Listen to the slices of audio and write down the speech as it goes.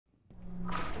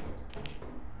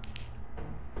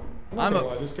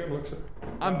This game looks.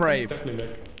 I'm brave. Definitely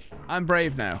Nick. I'm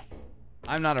brave now.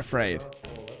 I'm not afraid.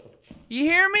 You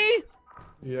hear me?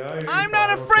 Yeah. I'm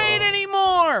not afraid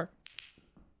anymore.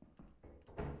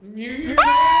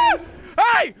 Ah!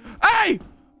 Hey! Hey!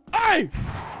 Hey!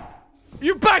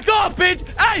 You back off, bitch!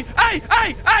 Hey! Hey!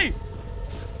 Hey! Hey!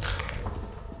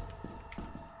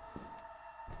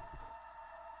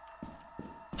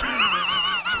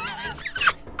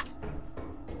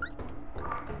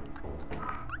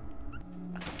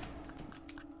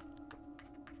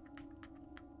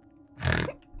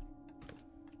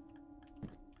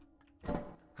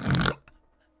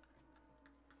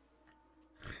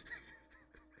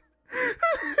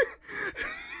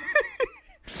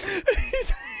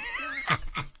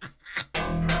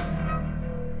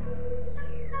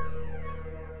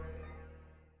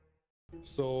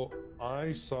 So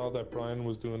I saw that Brian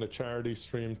was doing a charity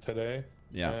stream today.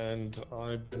 Yeah. And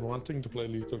I've been wanting to play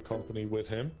Lethal Company with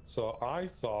him. So I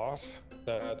thought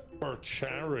that for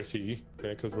charity,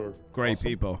 okay, because we're Great awesome.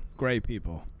 people. Great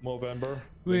people. Movember.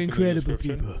 We're incredible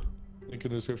people. Link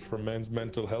in the description for men's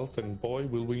mental health, and boy,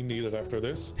 will we need it after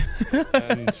this.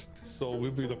 And so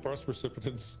we'll be the first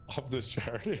recipients of this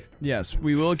charity. Yes,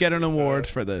 we will get an award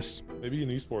for this. Maybe an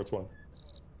esports one.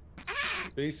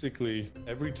 Basically,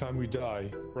 every time we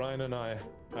die, Brian and I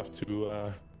have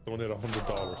to donate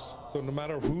 $100. So no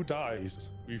matter who dies,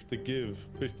 we have to give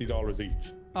 $50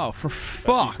 each. Oh, for That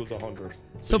fuck! equals 100.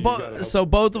 So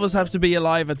both of us have to be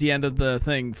alive at the end of the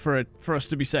thing for us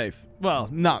to be safe. Well,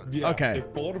 no. Yeah, Okay.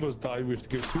 if both of us die, we have to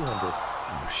give 200.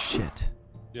 Oh shit.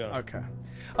 Yeah. Okay.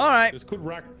 All right. This could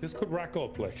rack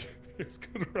up, like. This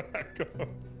could rack up.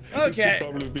 Okay. This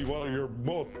could probably be one of your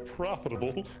most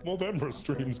profitable Movember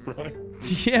streams, Brian.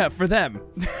 Yeah, for them.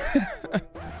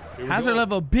 Hazard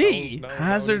level B. Now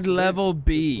Hazard this is level it.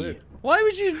 B. This is it. Why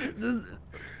would you?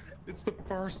 It's the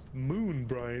first moon,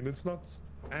 Brian. It's not,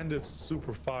 and it's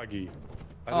super foggy.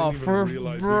 I Oh, didn't even for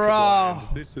realize we could bro. land.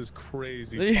 This is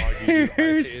crazy foggy.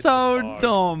 You're so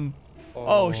dumb.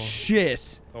 Oh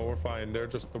shit. Oh, we're fine. They're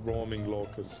just the roaming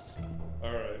locusts.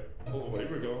 All right. Oh, here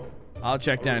we go. I'll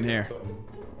check down here.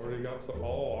 Already got some.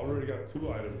 Oh, already got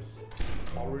 2 items.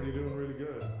 Already doing really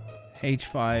good.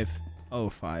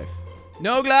 H505.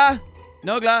 Nogla.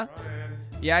 Nogla. Brian.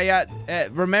 Yeah.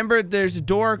 Remember, there's a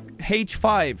door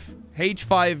H5.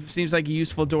 H5 seems like a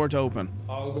useful door to open.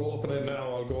 I'll go open it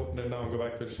now. I'll go open it now and go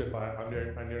back to the ship. I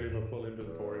nearly have a full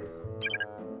inventory.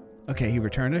 Okay, he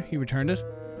returned it. He returned it.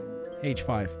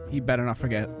 H5. He better not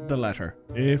forget the letter.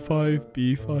 A5,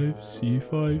 B5,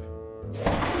 C5.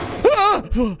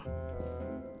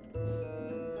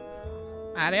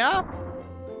 Mario?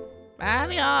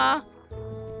 Mario?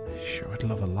 Sure, I'd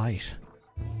love a light.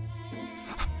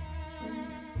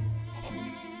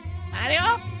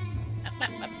 Mario?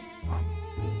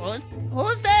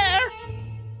 Who's there?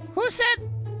 Who said?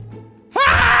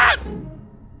 Ah!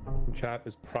 Chat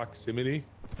is proximity.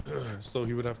 So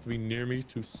he would have to be near me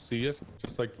to see it.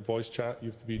 Just like the voice chat, you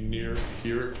have to be near to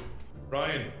hear it.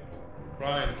 Brian.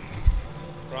 Brian.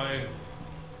 Brian.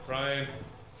 Brian.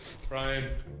 Brian.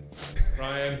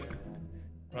 Brian.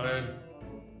 Brian.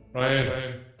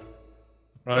 Brian.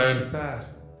 Brian. What's that?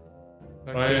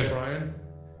 Brian. Brian.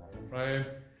 Brian.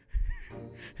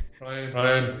 Brian.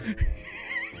 Brian.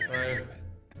 Brian.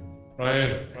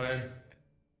 Brian. Brian.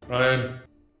 Brian.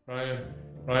 Brian.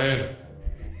 Brian.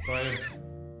 Brian.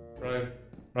 Brian.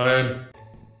 Brian.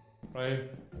 Brian.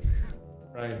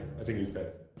 Brian. I think he's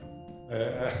dead.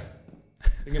 I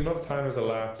think enough time has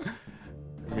elapsed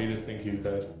for me to think he's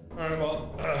dead. Alright,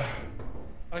 well,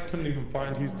 I couldn't even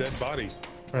find his dead body.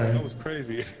 Right. That was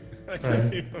crazy. I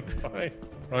couldn't even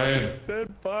find his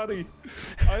dead body.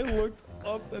 I looked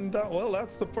up and down. Well,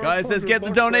 that's the first. Guys, let's get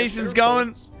the donations right there, going.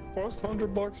 folks. First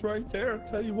 $100 right there.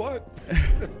 Tell you what.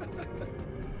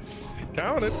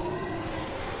 Count it.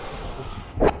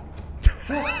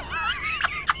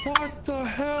 What the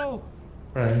hell?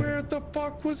 Right. Where the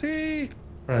fuck was he?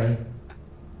 Right.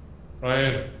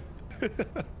 Ryan.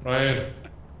 Ryan.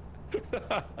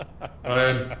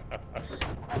 Ryan.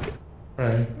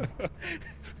 Ryan.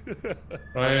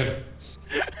 Ryan.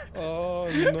 Oh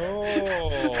no.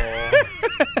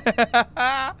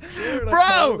 Where the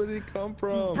hell did he come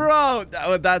from? Bro,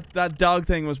 that dog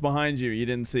thing was behind you. You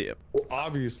didn't see it. Well,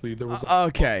 obviously there was a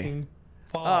fucking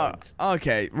fog.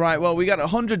 Okay, right. Well, we got a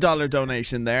 $100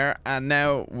 donation there, and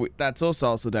now that's us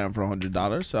also down for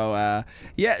 $100. So,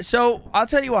 yeah. So I'll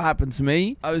tell you what happened to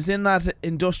me. I was in that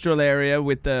industrial area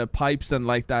with the pipes and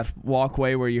like that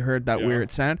walkway where you heard that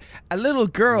weird sound. A little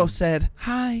girl said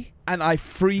hi, and I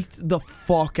freaked the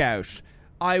fuck out.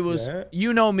 I was, Yeah.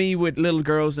 you know me with little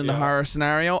girls in the Yeah. horror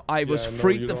scenario. I was Yeah, no,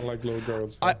 freaked. you don't like little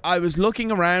girls. I was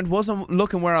looking around, wasn't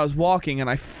looking where I was walking, and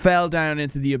I fell down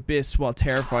into the abyss while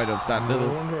terrified of that No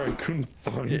little. wonder I couldn't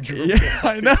find you. Yeah,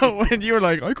 I know. When you were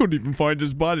like, I couldn't even find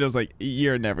his body, I was like,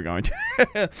 you're never going to.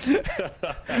 But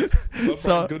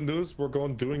So- good news, we're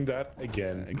doing that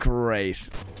again. Great.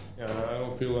 Yeah, I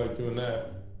don't feel like doing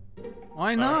that.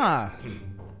 Why not?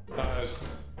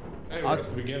 Hey, we're at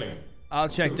the beginning. I'll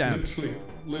check down.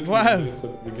 Literally Wow. this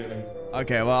at the beginning.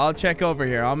 Okay, well, I'll check over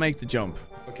here. I'll make the jump.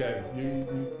 Okay, you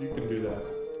can do that.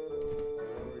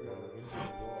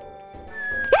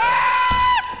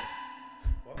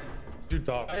 What? Did you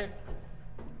die?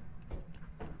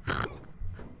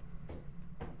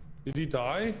 Did he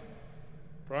die?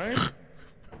 Right?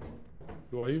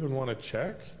 Do I even want to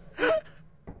check?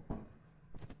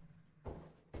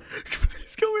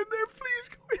 Please go in there. Please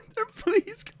go in there.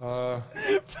 Please go.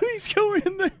 Please go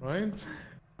in there. Ryan?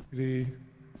 Did he...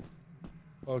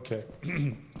 Okay.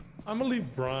 I'm gonna leave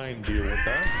Brian deal with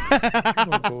that. I'm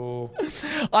gonna go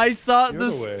I saw the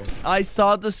other way. I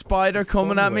saw the spider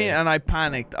coming at me way. and I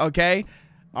panicked. Okay,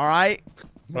 all right.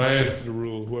 Ryan, the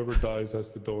rule: whoever dies has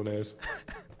to donate.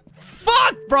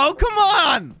 Fuck, bro, come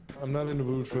on. I'm not in the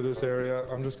mood for this area.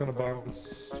 I'm just gonna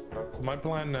bounce. So my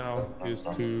plan now is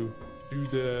to do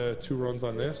the 2 runs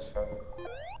on this.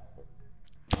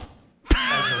 I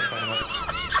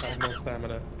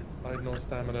have no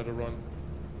stamina to run.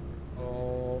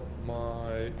 Oh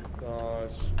my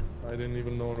gosh. I didn't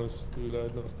even notice, dude. I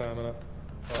had no stamina.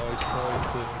 I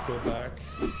tried to go back.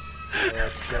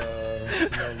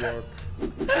 But, no work.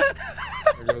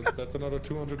 There goes, that's another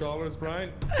 $200,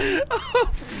 Brian. Oh,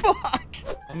 fuck.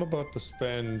 I'm about to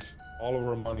spend all of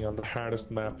our money on the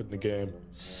hardest map in the game.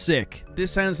 Sick.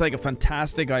 This sounds like a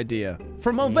fantastic idea.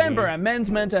 For Movember and Men's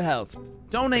Mental Health.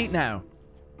 Donate now.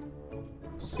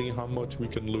 See how much we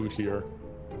can loot here.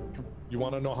 You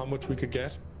want to know how much we could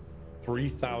get?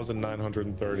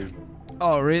 3,930.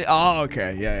 Oh, really? Oh,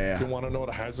 okay. Yeah, Do you want to know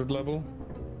the hazard level?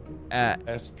 yeah.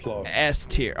 S plus. S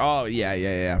tier. Oh,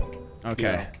 yeah.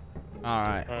 Okay. All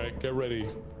right. All right, get ready.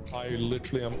 I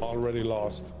literally am already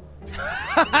lost.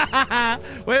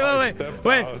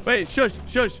 Wait.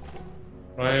 Shush.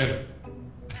 Ryan.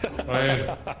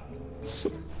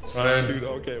 Dude,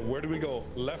 okay, where do we go?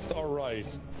 Left or right?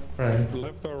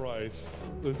 Left or right?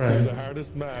 Let's do the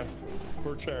hardest map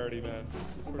for charity, man.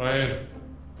 Ryan.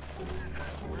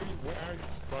 Where are you?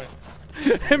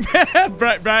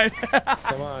 Right.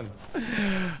 Come on.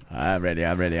 I'm ready.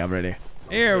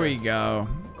 Here we go.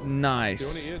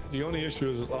 Nice. The only issue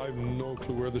is I have no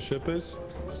clue where the ship is.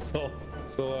 So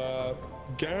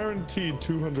guaranteed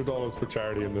 $200 for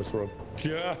charity in this run.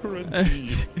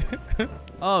 Guaranteed.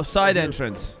 Oh, side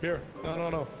entrance. Here.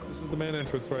 No. This is the main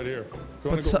entrance right here. Do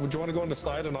you want to go on the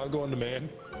side and I'll go on the main?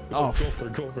 Oh.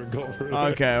 Go for it.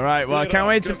 Okay, right. Well, can't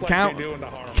wait to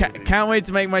can't wait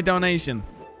to make my donation.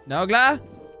 Nogla?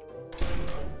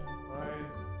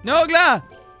 Nogla! Yeah,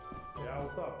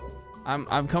 what's up?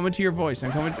 I'm coming to your voice.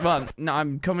 I'm coming. Well, no,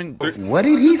 I'm coming. What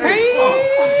did he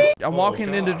say? I'm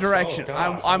walking in the direction.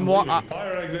 I'm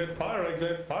Fire exit.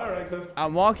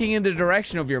 I'm walking in the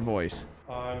direction of your voice.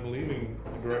 I'm leaving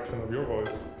the direction of your voice.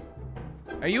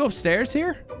 Are you upstairs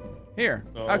here? Here.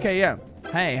 No. Okay, yeah.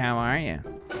 Hey, how are you?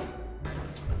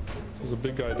 There's a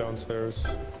big guy downstairs.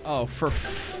 Oh, for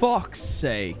fuck's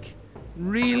sake.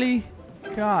 Really?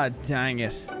 God dang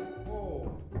it.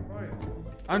 Whoa, Brian.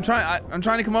 I'm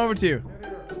trying to come over to you. Get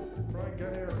here. Brian,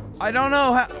 get here. I don't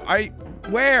know how.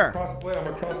 Where? I'm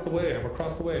across the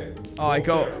way. Oh, I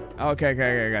go. There. Okay.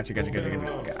 Gotcha.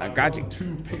 I got you.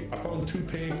 I found 2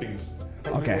 paintings.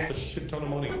 Okay. Worth a shit ton of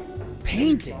money.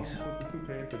 Paintings. 2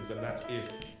 paintings, and that's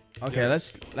it. Okay,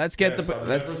 Yes. let's get Yes, the I've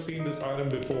let's never seen this item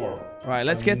before. right.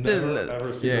 Let's I've get the never,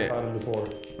 ever seen this item before.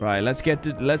 right. Let's get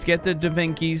the Da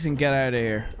Vinci's and get out of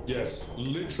here. Yes,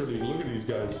 literally. Look at these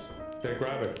guys. Okay,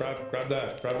 grab it. Grab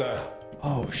that.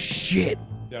 Oh shit.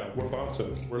 Yeah, we're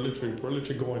bouncing. We're literally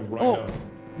going right Oh, now.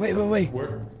 wait.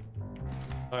 We're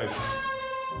nice.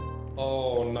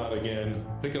 Oh, not again.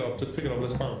 Pick it up. Just pick it up.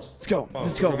 Let's bounce. Let's go. Bounce.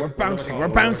 Let's go. We're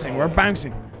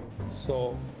bouncing.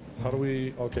 So, how do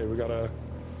we? Okay, we gotta.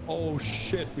 Oh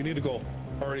shit! We need to go.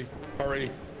 Hurry!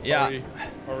 Yeah.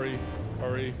 Hurry!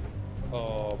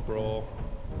 Oh, bro.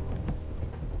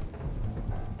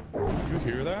 You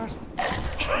hear that?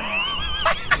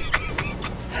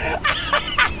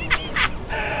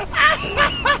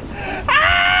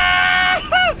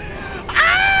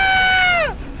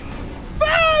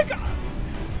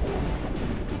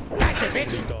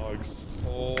 Dogs.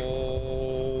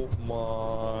 Oh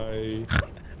my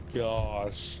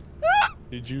gosh.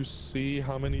 Did you see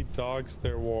how many dogs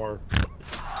there were?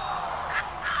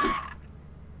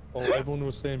 Oh, everyone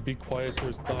was saying be quiet.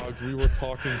 There's dogs. We were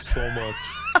talking so much.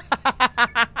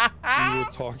 We were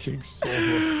talking so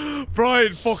much.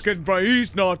 Brian,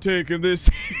 he's not taking this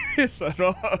serious at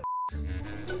all.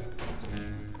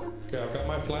 Okay, I've got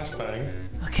my flashbang.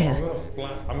 Okay.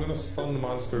 I'm gonna stun the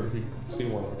monster if we see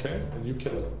one, okay? And you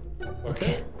kill it.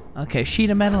 Okay? Okay, sheet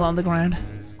of metal on the ground.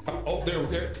 Oh, there.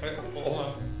 Hold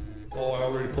on. Oh, I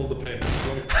already pulled the pin.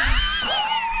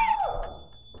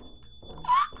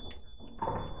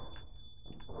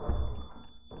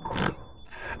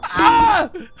 Ah!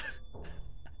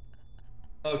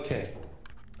 Okay.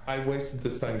 I wasted the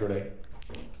stun grenade.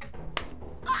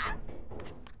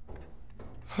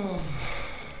 Oh,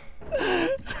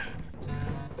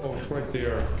 it's right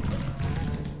there.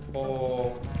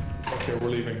 Oh. Okay, we're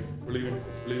leaving. We're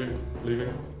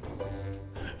leaving.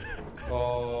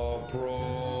 Oh,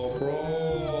 bro.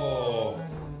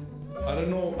 I don't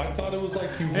know. I thought it was like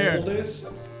you hold it.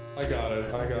 I got it.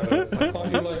 I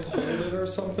thought you like hold it or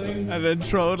something. And then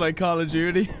throw it like Call of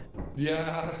Duty.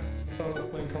 Yeah. I thought I was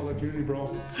playing Call of Duty,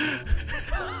 bro.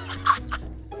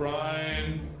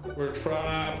 Brian, we're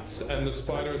trapped and the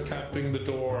spider's capping the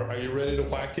door. Are you ready to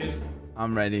whack it?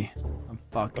 I'm ready. I'm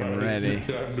fucking ready. It's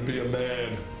your time to be a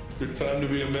man. It's your time to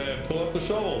be a man. Pull up the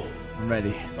shovel. I'm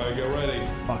ready. Alright, get ready.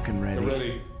 Fucking ready. Get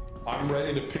ready. I'm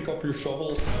ready to pick up your shovel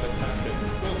and attack it.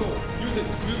 Go. Use it.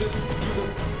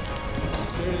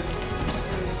 There it is.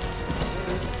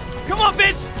 Come on,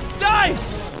 bitch! Die!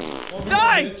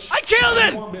 Die! Bitch. I killed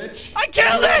it! Come on, bitch. I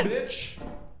killed it! Bitch.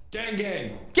 Gang.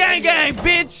 Gang,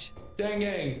 bitch!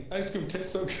 Gang. Ice cream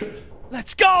tastes so good.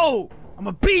 Let's go! I'm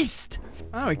a beast!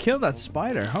 Oh, we killed that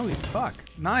spider. Holy fuck.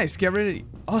 Nice, get rid of...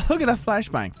 Oh, look at that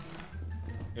flashbang.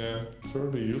 Yeah, it's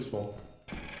really useful.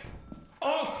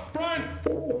 Oh, Brian!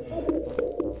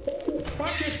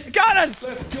 Fuck it! Got it!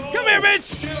 Let's go! Come here,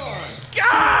 bitch! Shit on!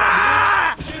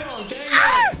 Ah! Shit on! Gang!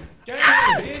 Ah! Gang,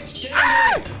 bitch! Gang!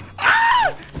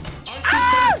 Ah!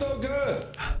 Ah! Aren't you so good?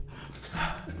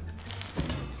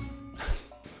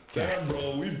 Damn,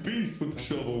 bro, we beast with the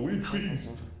shovel. We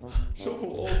beast.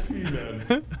 Shovel OP,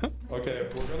 man. Okay,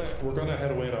 we're gonna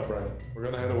head away now, Brian. We're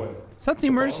gonna head away. Is that the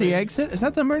emergency exit? Is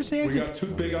that the emergency We exit? got two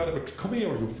big items. Come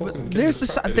here, you fucking. There's the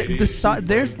side.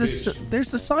 There's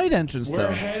the side entrance We're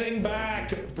there. heading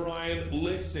back, Brian.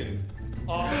 Listen.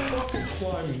 Oh, fucking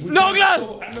slime.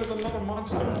 Nogla! And there's another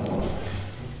monster.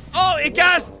 Oh, it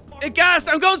gassed! It gassed!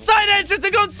 I'm going side entrance!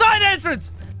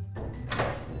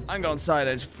 I'm going side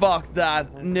entrance. Fuck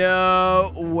that.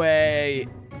 No way.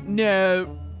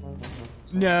 No.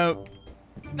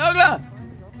 Nogla!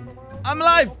 I'm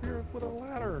alive! With a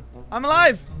ladder. I'm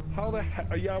alive! How the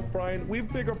heck? Yeah, Brian, we've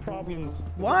bigger problems.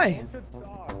 Why?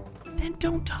 Then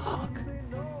don't talk.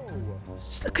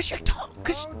 Because you're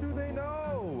talking. How do they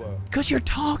know? Because you're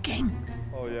talking.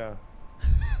 Oh, yeah.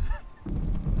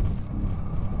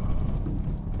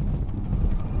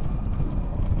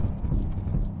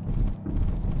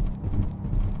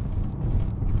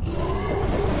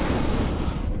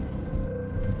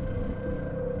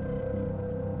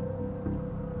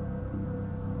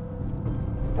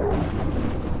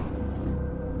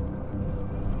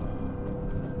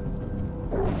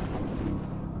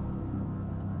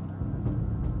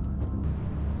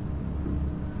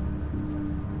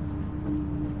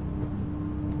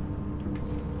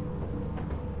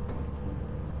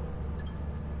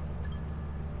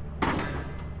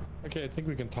 Okay, I think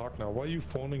we can talk now. Why are you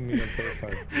phoning me on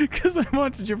FaceTime? Because I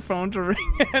wanted your phone to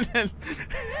ring and then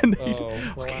Oh,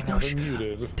 well, okay, I no, have it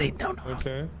muted. No.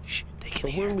 Okay. Shh, they can So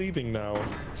hear. we're leaving now.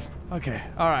 Okay,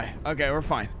 alright. Okay, we're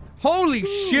fine. Holy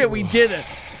shit, we did it!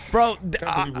 Bro, I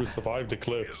can't believe we survived the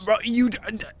cliffs. bro,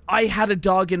 I had a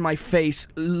dog in my face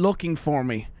looking for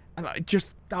me. And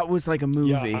that was like a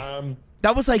movie. Yeah,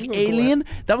 that was like Alien.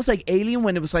 That was like Alien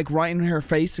when it was like right in her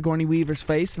face, Sigourney Weaver's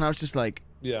face, and I was just like...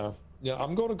 Yeah,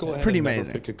 I'm going to go ahead pretty and amazing.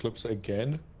 never pick Eclipse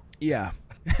again. Yeah.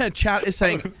 Chat is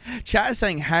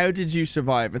saying, how did you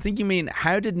survive? I think you mean,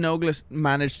 how did Nogla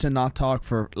manage to not talk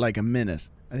for like a minute?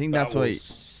 I think that's why.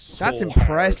 That's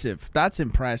impressive. That's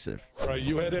impressive. Right,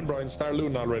 you head in, Brian. Start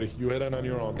looting already. You head in on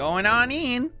your own. Going on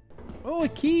in. Oh, a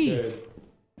key.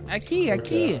 Okay. A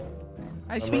key.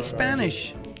 I speak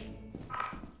Spanish.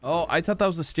 Oh, I thought that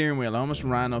was the steering wheel. I almost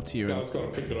ran up to you. I was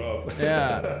going to pick it up.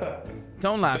 Yeah.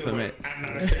 Don't laugh at me. I'm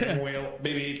not a steering wheel,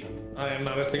 baby. I am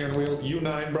not a steering wheel.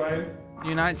 U9, Brian.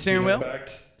 Unite steering wheel. Back.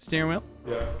 Steering wheel.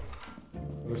 Yeah.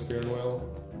 The steering wheel.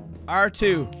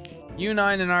 R2.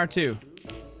 U9 and R2.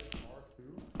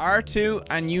 R2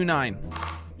 and U9.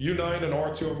 U9 and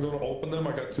R2, I'm going to open them.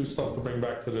 I got two stuff to bring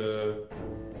back to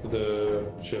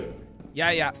the ship.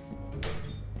 Yeah.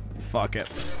 Fuck it.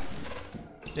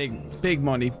 Big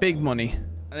money.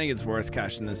 I think it's worth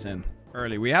cashing this in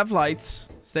early. We have lights.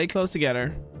 Stay close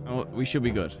together. Oh, we should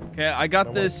be good. Okay, I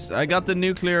got this. I got the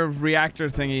nuclear reactor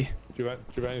thingy. Do you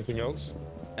have anything else?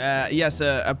 Yes,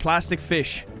 a plastic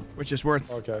fish, which is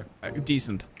worth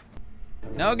decent.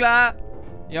 Nogla,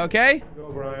 you okay?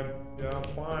 Yo, Brian. Yeah, I'm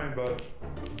fine, but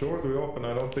doors we open.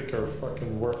 I don't think are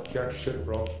fucking worth jack shit,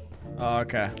 bro. Oh,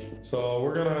 okay. So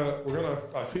we're gonna.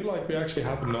 I feel like we actually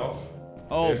have enough.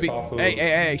 Oh,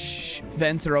 hey, shh.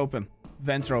 Vents are open.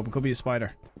 Vents are open. Could be a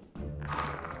spider.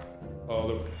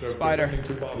 Oh, they're spider.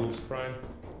 presenting 2 bottles, Brian.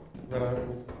 I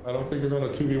don't think we're gonna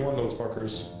 2v1 those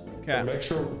fuckers. Okay. So make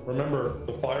sure. Remember,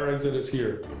 the fire exit is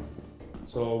here,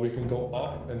 so we can go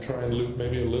up and try and loot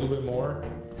maybe a little bit more,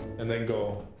 and then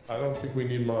go. I don't think we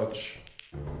need much.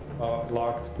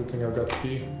 Locked. Good thing I've got the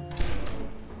key.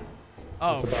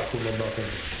 Oh. It's a bathroom or nothing.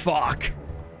 Fuck.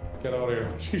 Get out of here.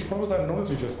 Jeez, what was that noise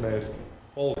you just made?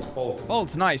 Bolt, bolt.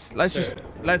 Bolt, nice. Let's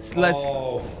let's.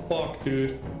 Oh, fuck,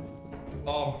 dude.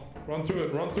 Oh, run through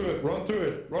it, run through it, run through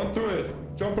it, run through it.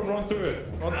 Jump and run through it,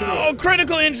 run through it. Oh,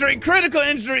 critical injury, critical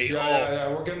injury. Yeah,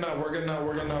 we're getting out, we're getting out,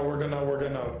 we're getting out, we're getting out, we're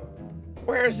getting out.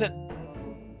 Where is it?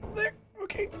 There,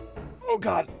 okay. Oh,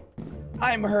 God.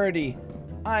 I'm hurty.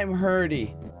 I'm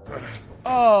hurty.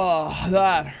 Oh,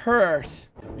 that hurt.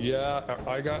 Yeah,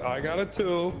 I got it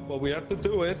too, but we had to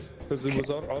do it because it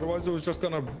was otherwise it was just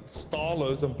gonna stall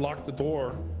us and block the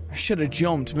door. I should have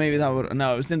jumped. Maybe that would.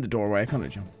 No, it was in the doorway. I couldn't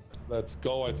have jumped. Let's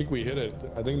go. I think we hit it.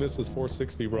 I think this is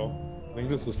 460, bro. I think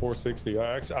this is 460.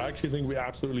 I actually think we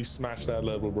absolutely smashed that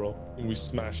level, bro. I think we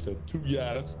smashed it.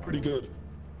 Yeah, that's pretty good.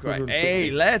 Great.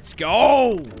 Hey, let's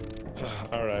go.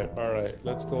 All right.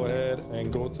 Let's go ahead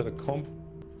and go to the comp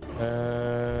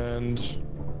and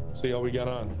see how we get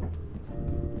on.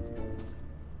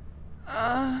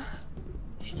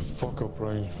 Shut the fuck up,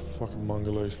 Brian. Fucking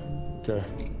mongoloid. Okay.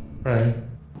 Right.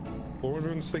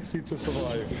 460 to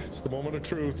survive. It's the moment of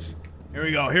truth. Here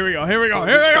we go. Here we go. Here we go.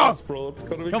 Here we go. Bro. It's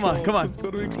gonna be come close. on. Come on. It's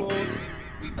gonna be close.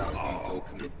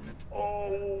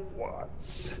 Oh,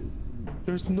 what?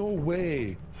 There's no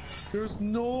way. There's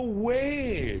no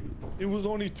way. It was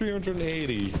only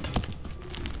 380.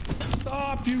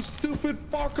 Stop, you stupid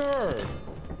fucker.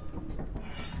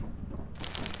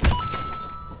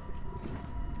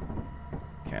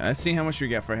 Okay, let's see how much we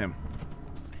get for him.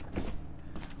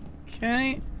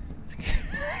 Okay. It's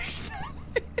cash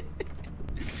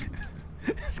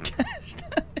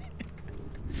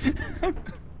time.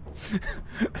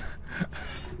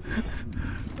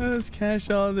 Let's cash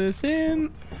all this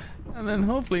in, and then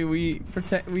hopefully we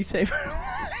save our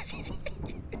life.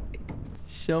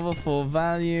 Shovel full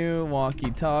value,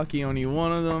 walkie-talkie, only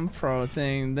one of them. Pro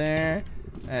thing there.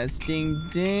 That's ding,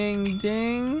 ding,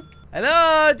 ding.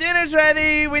 Hello, dinner's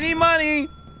ready. We need money.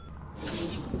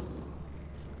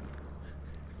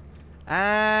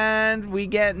 And we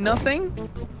get nothing.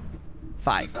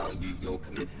 5.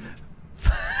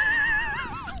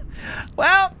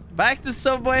 Well, back to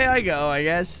Subway I go, I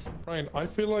guess. Ryan, I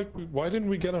feel like why didn't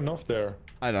we get enough there?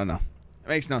 I don't know. It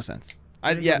makes no sense.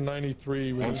 Yeah.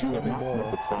 93. We need 7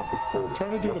 more. I'm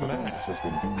trying to do the math.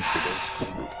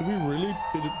 Did we really?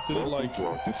 Did it like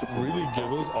really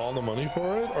give us all the money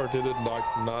for it, or did it like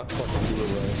not fucking do it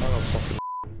right? I don't fucking.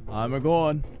 I'm a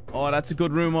going. Oh, that's a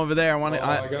good room over there.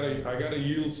 I got a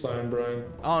yield sign, Brian.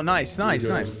 Oh, nice.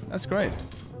 That's great.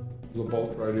 There's a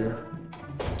bolt right here.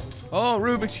 Oh,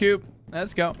 Rubik's Cube.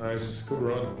 Let's go. Nice. Good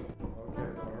run.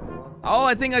 Oh,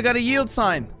 I think I got a yield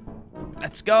sign.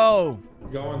 Let's go.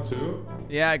 You got one too?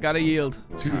 Yeah, I got a yield.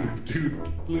 Dude,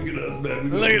 look at us, man.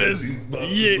 Look at this.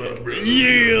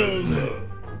 Yield.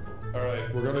 All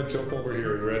right, we're gonna jump over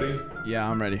here. You ready? Yeah,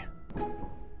 I'm ready.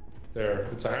 There.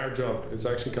 It's a hard jump. It's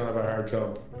actually kind of a hard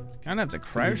jump. Kind of have to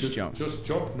crouch jump. Just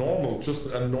jump normal. Just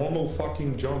a normal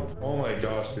fucking jump. Oh my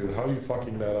gosh, dude. How are you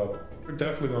fucking that up? You're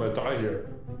definitely gonna die here.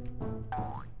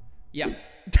 Yeah.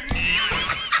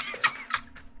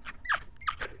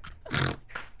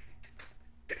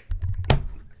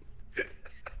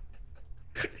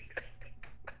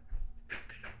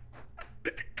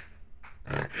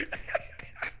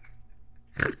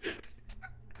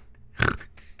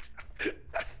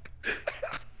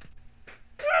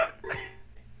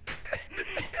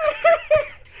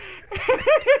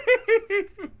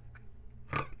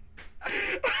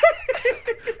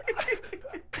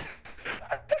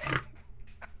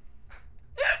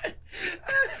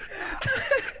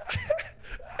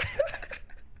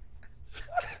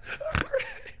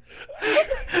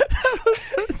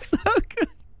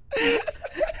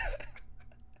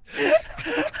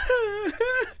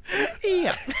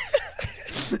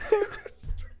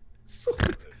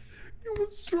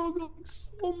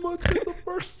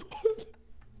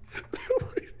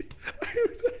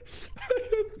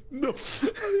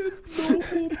 no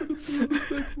hope in the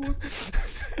second one.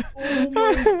 Oh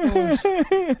my gosh.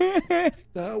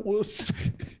 That was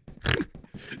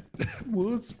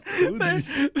funny.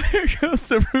 There goes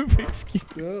the Rubik's Cube.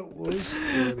 That was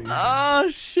funny. Oh,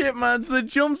 shit, man. The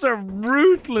jumps are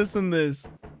ruthless in this.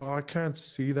 Oh, I can't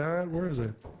see that. Where is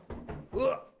it?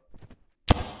 Ugh.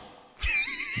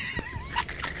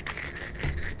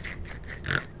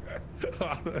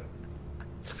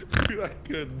 I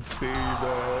couldn't see,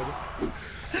 man.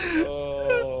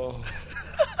 Oh,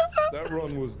 that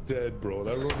run was dead, bro.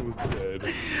 That run was dead.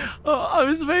 Oh, I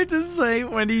was about to say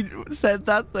when he said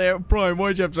that there, Brian,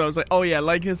 why'd you have to? I was like, oh yeah,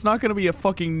 like it's not gonna be a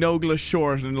fucking Nogla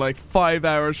short in like 5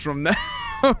 hours from now.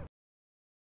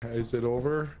 Is it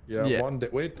over? Yeah, 1 day.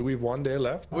 Wait, do we have 1 day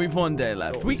left? We've 1 day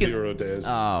left. No, we can 0 days.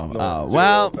 Oh, No, oh, 0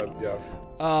 well. yeah.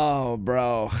 Oh,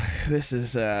 bro, this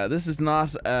is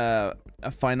not a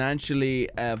financially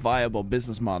viable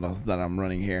business model that I'm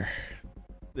running here.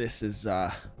 This is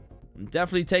I'm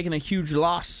definitely taking a huge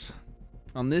loss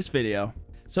on this video.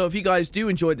 So if you guys do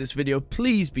enjoy this video,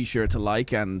 please be sure to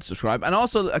like and subscribe, and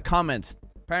also a comment.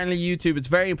 Apparently YouTube, it's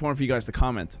very important for you guys to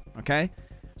comment. Okay,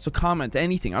 so comment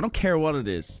anything. I don't care what it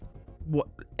is.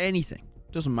 Anything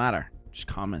doesn't matter. Just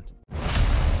comment.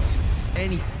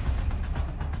 Anything.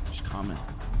 Just comment.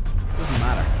 Doesn't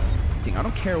matter. I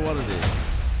don't care what it is.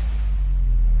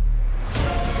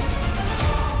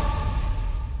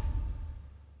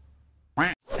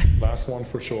 Last one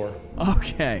for sure.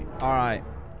 Okay. All right.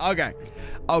 Okay.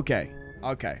 Okay.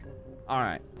 Okay. All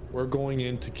right. We're going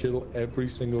in to kill every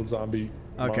single zombie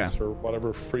monster,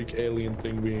 whatever freak alien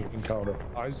thing we encounter.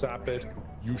 I zap it,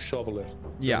 you shovel it.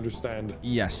 Yeah. You understand?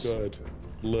 Yes. Good.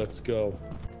 Let's go.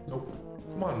 Nope.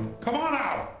 Come on. Come on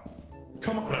out.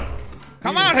 Come on out.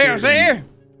 Come on here, see?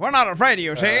 We're not afraid of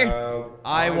you, see?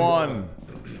 I won.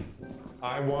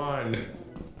 I won.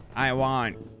 I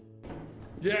won.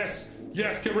 Yes.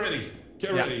 Yes. Get ready.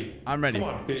 Get ready. I'm ready. Come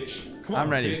on, bitch. Come on, I'm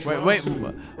ready. Bitch. Wait.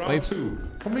 Round two.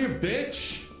 Come here,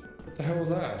 bitch. What the hell was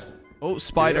that? Oh,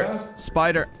 spider. Yeah?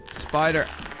 Spider. Spider.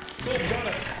 Go, got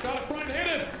it. Got it, Brian. Hit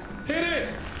it. Hit it.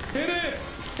 Hit it.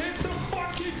 Hit the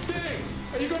fucking thing.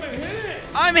 Are you gonna hit it?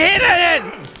 I'm hitting it.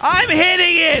 I'm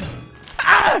hitting it.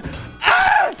 Ah!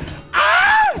 Ah!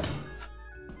 Ah!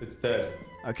 It's dead.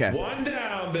 Okay. One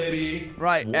down, baby.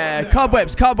 Right. One down.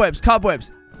 Cobwebs. Cobwebs.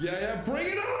 Cobwebs. Yeah. Bring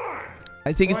it on.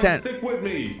 I think it's Brian, down. stick with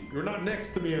me. You're not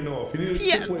next to me enough. You need to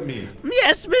stick with me.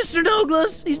 Yes, Mr.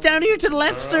 Douglas. He's down here to the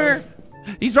left, sir.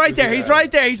 He's right there. He's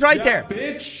right there. He's right there.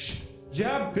 Bitch.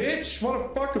 Yeah, bitch. Wanna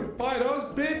fucking fight us,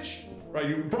 bitch? Right,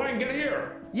 you, Brian, get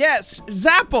here. Yes.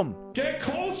 Zap him. Get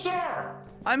closer.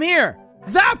 I'm here.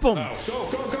 Zap him. Oh, go.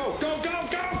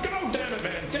 Damn it,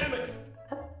 man. Damn it.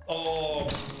 Oh.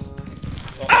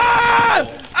 Ah!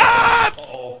 Ah!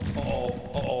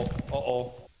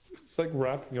 Uh-oh. It's like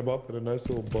wrapping him up in a nice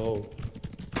little bow.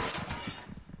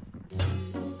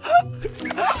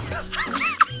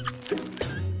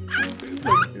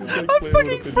 I'm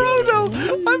fucking Frodo.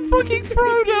 I'm fucking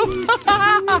Frodo.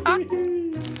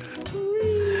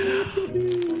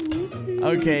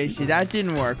 Okay, see, that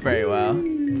didn't work very well.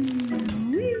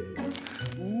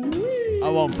 I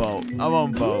won't vote. I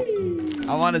won't vote.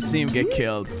 I want to see him get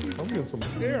killed. I'm getting some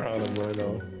air on him right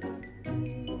now.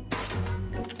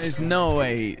 There's no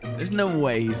way. There's no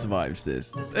way he survives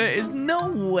this. There is no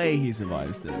way he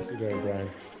survives this. See you later, Brian.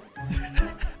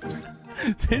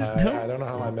 I don't know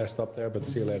how I messed up there, but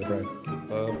see you later, Brian.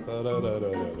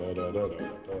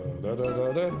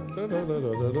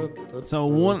 So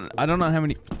one, I don't know how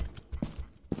many.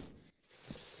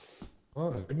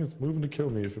 Oh, I think it's moving to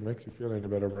kill me if it makes you feel any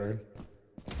better, Brian.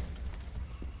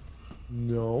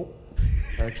 No,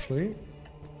 actually.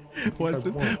 Watch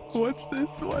this. Watch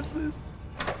this. Watch this.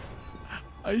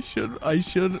 I should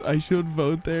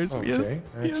vote there. So Okay,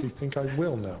 I actually think I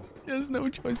will now. He has no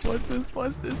choice. Watch this.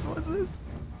 Watch this. Watch this.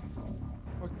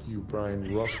 Fuck you,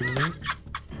 Brian, rushing me.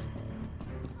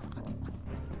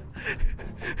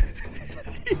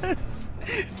 Yes.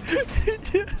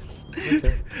 Yes.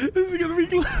 Okay. This is gonna be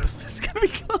close. This is gonna be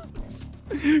close.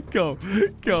 Go.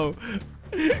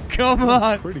 Come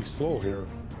on. Pretty slow here.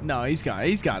 No, he's got it.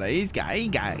 He got it. Let's go.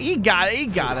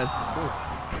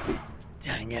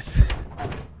 Dang it.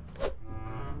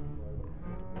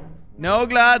 No,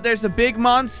 Glad, there's a big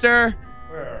monster.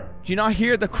 Where? Do you not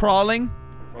hear the crawling?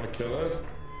 Wanna kill it?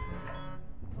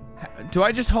 Do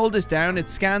I just hold this down? It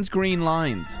scans green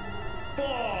lines.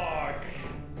 Fuck!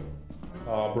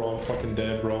 Oh, bro, I'm fucking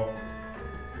dead, bro.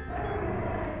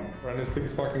 Brian, this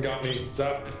thing's fucking got me.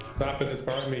 Zap it, it's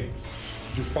behind me.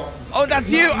 You fucking... Oh,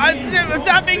 that's you! I'm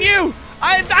zapping you!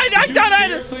 I got it!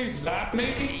 Did you seriously zap me?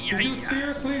 Did you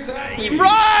seriously zap me?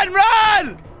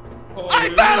 Run! Oh, I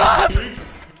fell off!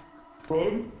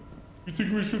 Run? You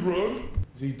think we should run?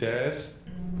 Is he dead?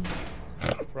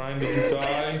 Brian, did you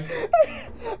die?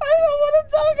 I don't want to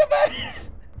talk about it.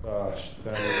 Gosh,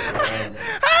 damn it, Brian.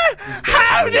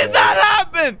 How did that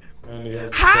happen? And he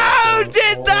has How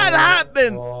did that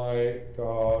happen? Oh my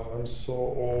god, I'm so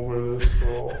over this,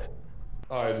 bro.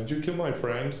 Alright, did you kill my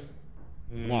friend?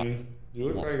 What? You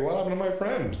look like, what happened to my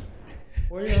friend?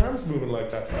 Why are your arms moving like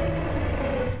that?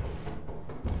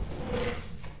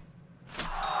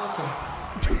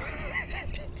 Okay.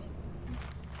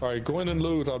 Alright, go in and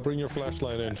loot. I'll bring your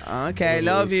flashlight in. Okay,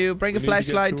 love you. Bring a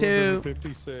flashlight too.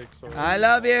 I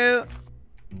love you.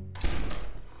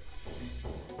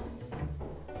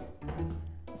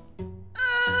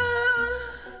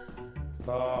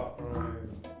 Stop, Brian.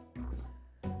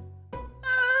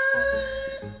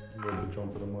 I'm going to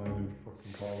jump in a mine and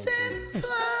fucking call it.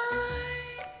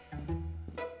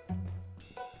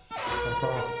 Fuck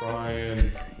off,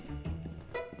 Brian.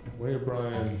 Where,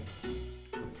 Brian?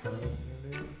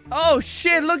 Oh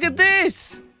shit, look at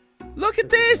this. Look at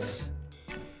this.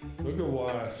 Look at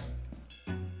what?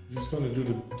 You're just gonna do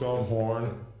the dumb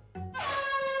horn.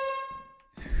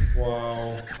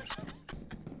 Wow.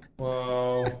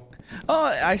 Wow. Oh,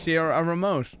 actually, a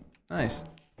remote. Nice.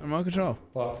 Remote control.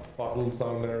 Bottles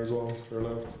down there as well. Sure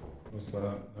left. What's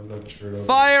that? I'm not sure.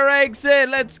 Fire exit.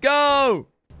 Let's go.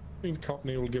 I think the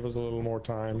company will give us a little more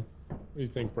time. What do you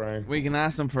think, Brian? We can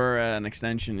ask them for an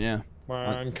extension. Yeah. Come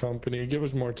on, company. Give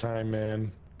us more time,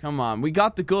 man. Come on. We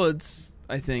got the goods,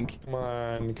 I think. Come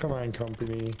on,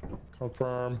 company.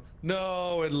 Confirm.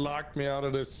 No, it locked me out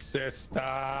of the system.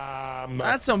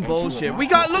 That's some bullshit. We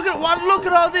got. Look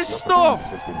at all this stuff.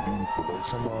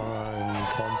 Come on,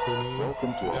 company.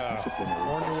 Welcome to our Yeah, disciplinary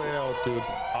on your way out, dude.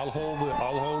 I'll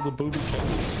hold the booby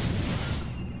traps.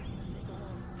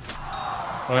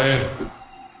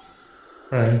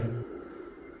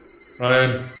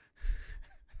 Ryan.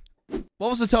 What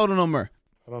was the total number?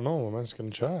 I don't know. I'm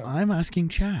asking chat. I'm asking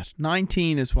chat.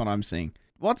 19 is what I'm seeing.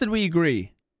 What did we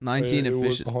agree? 19 It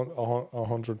was efficient.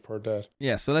 100 per debt.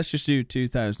 Yeah, so let's just do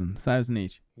 2,000. 1,000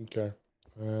 each. Okay.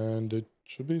 And it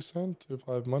should be sent if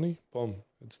I have money. Boom.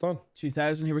 It's done.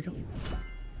 2,000. Here we go.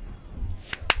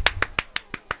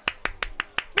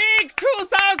 Big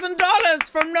 $2,000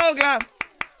 from Nogla.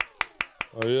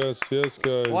 Oh, yes,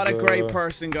 guys. What a great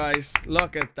person, guys.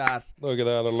 Look at that. Look at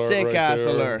that alert. Sick right ass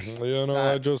there. alert. You know,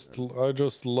 I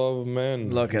just love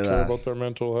men. Look at I care that. about their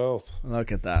mental health.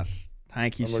 Look at that.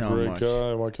 Thank you I'm so a great much.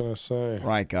 guy. What can I say?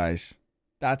 Right, guys.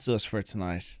 That's us for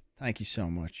tonight. Thank you so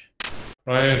much.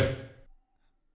 Ryan.